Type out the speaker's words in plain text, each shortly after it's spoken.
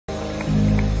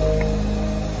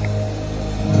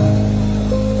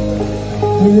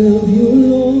love you,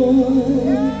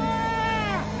 Lord,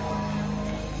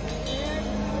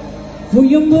 for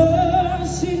your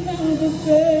mercy never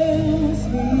fails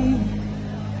me.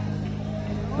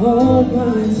 All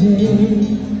my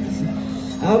days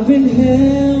I've been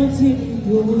held in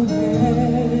your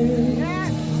hand.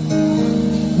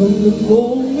 From the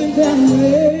moment I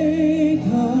wake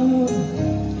up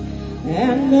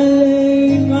and I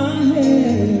lay my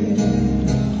head,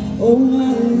 oh, I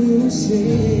will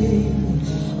sing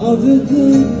of the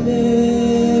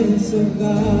goodness of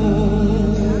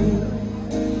God.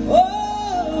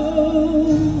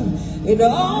 Oh, in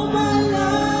all my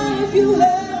life you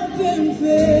have been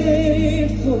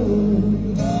faithful.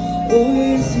 Oh,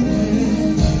 yes, you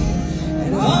have.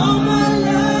 And all my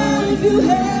life you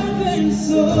have been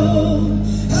so good.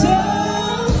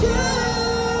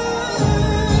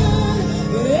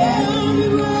 Every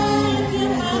breath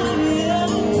that I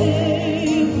am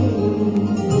able,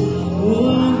 oh,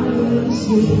 I will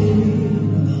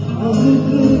sing of the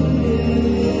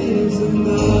goodness of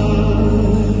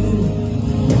God.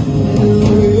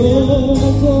 And your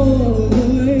voice,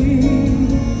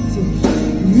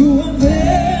 you have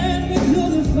led me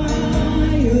through the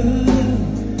fire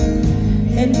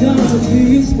and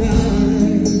darkest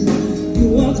night. You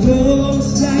are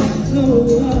close like no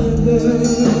other.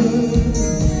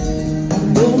 I've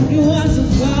known you as a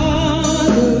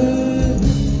father,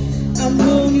 I've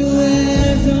known you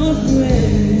as a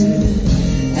friend,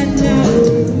 and now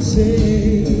you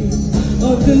say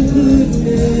of the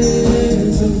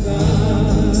goodness of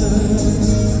God.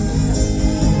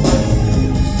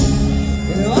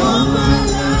 And all my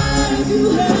life you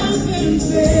have been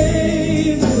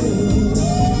faithful.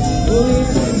 Oh,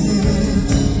 yes, you have.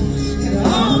 And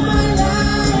all my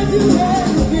life you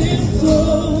have been so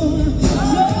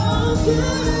good.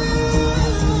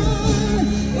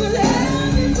 With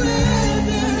every breath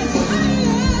that I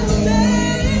am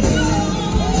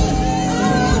able, I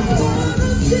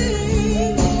wanna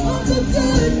sing of the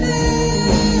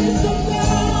goodness of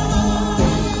God.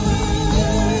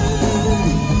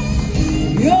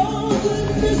 Your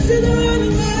goodness is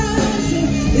running after,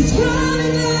 it's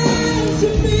running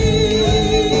after me.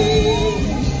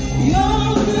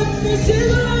 Your goodness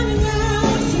is running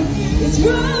after, it's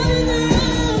running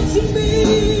after me.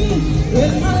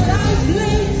 With my life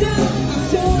laid down, I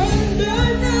surrender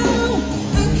now.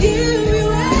 I give you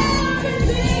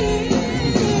everything.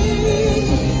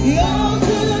 Your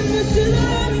goodness is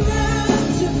running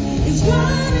after, it's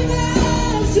running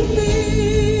after me.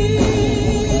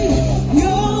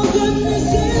 Your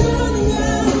goodness is running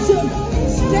after,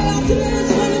 stay out to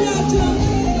it's running after.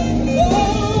 Oh,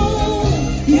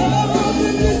 your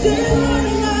goodness is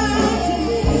running after,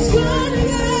 it's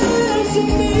running after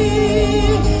me.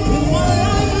 With my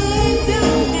life laid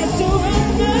down, I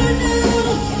surrender now.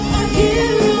 I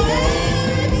give you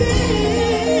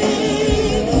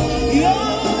everything.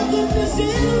 Your goodness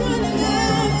is running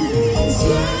after, it's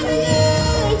running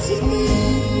after me.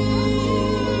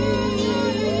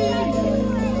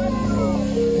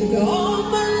 And all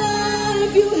my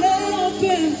life you have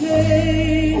been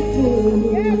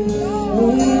faithful.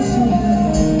 Oh, yes, you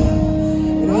have.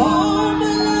 And all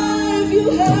my life you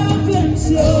have been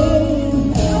so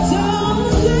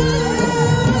good.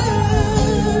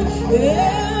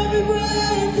 Every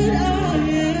breath that I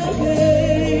am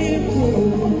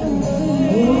able,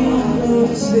 oh, I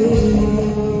will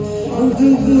sing of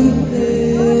the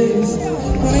goodness. I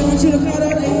want you to call out.